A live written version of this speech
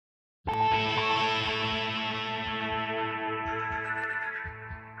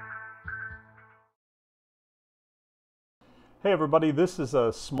Hey everybody, this is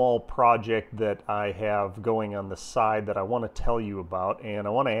a small project that I have going on the side that I want to tell you about, and I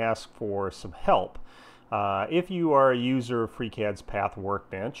want to ask for some help. If you are a user of FreeCAD's Path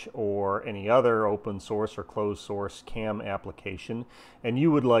Workbench or any other open source or closed source CAM application, and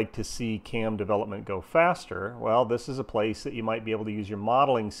you would like to see CAM development go faster, well, this is a place that you might be able to use your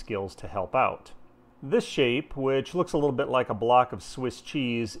modeling skills to help out. This shape, which looks a little bit like a block of Swiss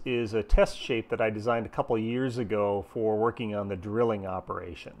cheese, is a test shape that I designed a couple years ago for working on the drilling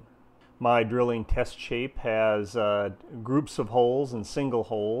operation. My drilling test shape has groups of holes and single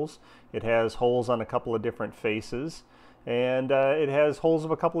holes. It has holes on a couple of different faces, and it has holes of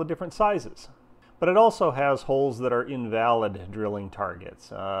a couple of different sizes. But it also has holes that are invalid drilling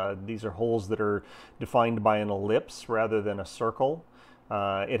targets. These are holes that are defined by an ellipse rather than a circle.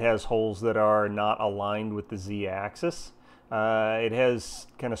 It has holes that are not aligned with the z-axis. It has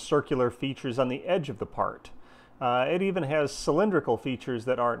kind of circular features on the edge of the part. It even has cylindrical features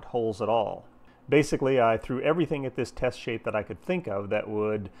that aren't holes at all. Basically, I threw everything at this test shape that I could think of that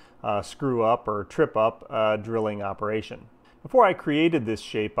would screw up or trip up a drilling operation. Before I created this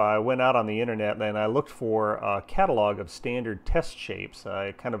shape, I went out on the internet and I looked for a catalog of standard test shapes.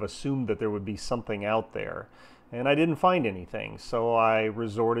 I kind of assumed that there would be something out there, and I didn't find anything, so I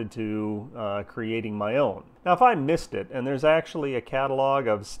resorted to creating my own. Now, if I missed it, and there's actually a catalog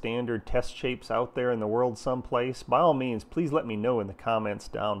of standard test shapes out there in the world someplace, by all means, please let me know in the comments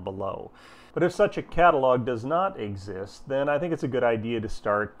down below. But if such a catalog does not exist, then I think it's a good idea to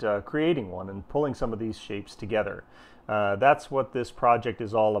start creating one and pulling some of these shapes together. That's what this project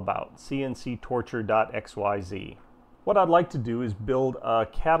is all about, cnctorture.xyz. What I'd like to do is build a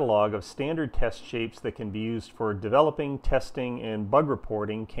catalog of standard test shapes that can be used for developing, testing, and bug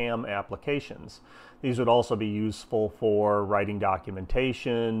reporting CAM applications. These would also be useful for writing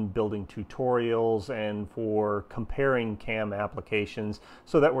documentation, building tutorials, and for comparing CAM applications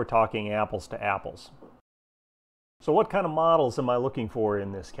so that we're talking apples to apples. So what kind of models am I looking for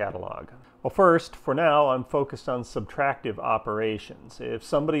in this catalog? Well, first, for now, I'm focused on subtractive operations. If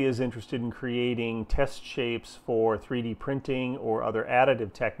somebody is interested in creating test shapes for 3D printing or other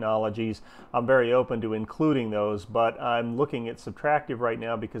additive technologies, I'm very open to including those, but I'm looking at subtractive right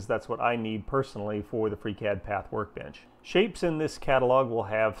now because that's what I need personally for the FreeCAD Path Workbench. Shapes in this catalog will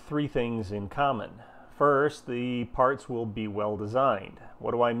have three things in common. First, the parts will be well designed. What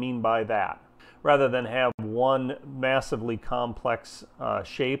do I mean by that? Rather than have one massively complex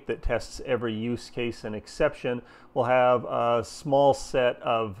shape that tests every use case and exception, we'll have a small set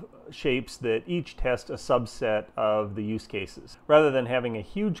of shapes that each test a subset of the use cases. Rather than having a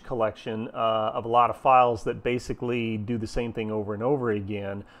huge collection of a lot of files that basically do the same thing over and over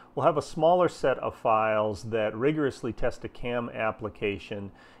again, we'll have a smaller set of files that rigorously test a CAM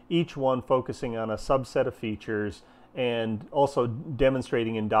application, each one focusing on a subset of features and also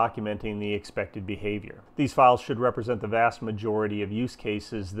demonstrating and documenting the expected behavior. These files should represent the vast majority of use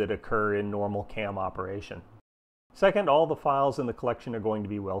cases that occur in normal CAM operation. Second, all the files in the collection are going to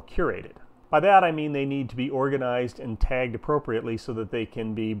be well curated. By that I mean they need to be organized and tagged appropriately so that they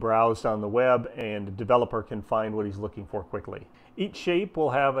can be browsed on the web and a developer can find what he's looking for quickly. Each shape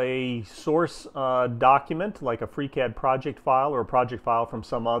will have a source document like a FreeCAD project file or a project file from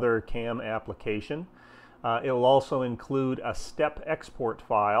some other CAM application. It will also include a step export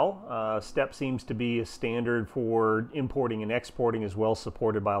file. Step seems to be a standard for importing and exporting, as well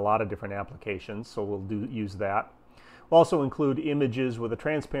supported by a lot of different applications, so we'll use that. We'll also include images with a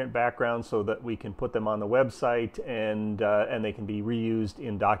transparent background so that we can put them on the website and they can be reused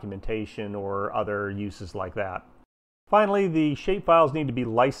in documentation or other uses like that. Finally, the shape files need to be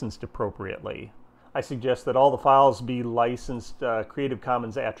licensed appropriately. I suggest that all the files be licensed Creative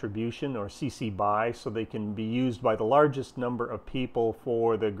Commons Attribution or CC BY so they can be used by the largest number of people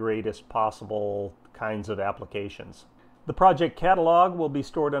for the greatest possible kinds of applications. The project catalog will be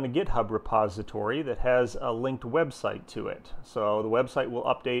stored on a GitHub repository that has a linked website to it. So the website will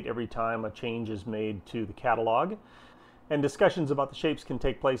update every time a change is made to the catalog, and discussions about the shapes can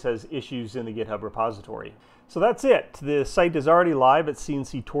take place as issues in the GitHub repository. So that's it. The site is already live at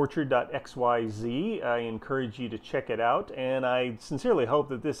cnctorture.xyz. I encourage you to check it out, and I sincerely hope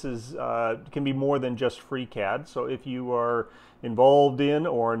that this can be more than just FreeCAD. So if you are involved in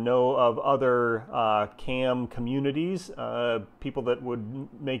or know of other CAM communities, people that would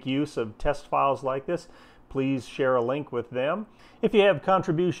make use of test files like this, please share a link with them. If you have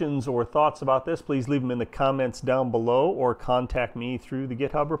contributions or thoughts about this, please leave them in the comments down below or contact me through the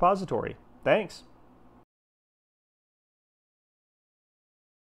GitHub repository. Thanks.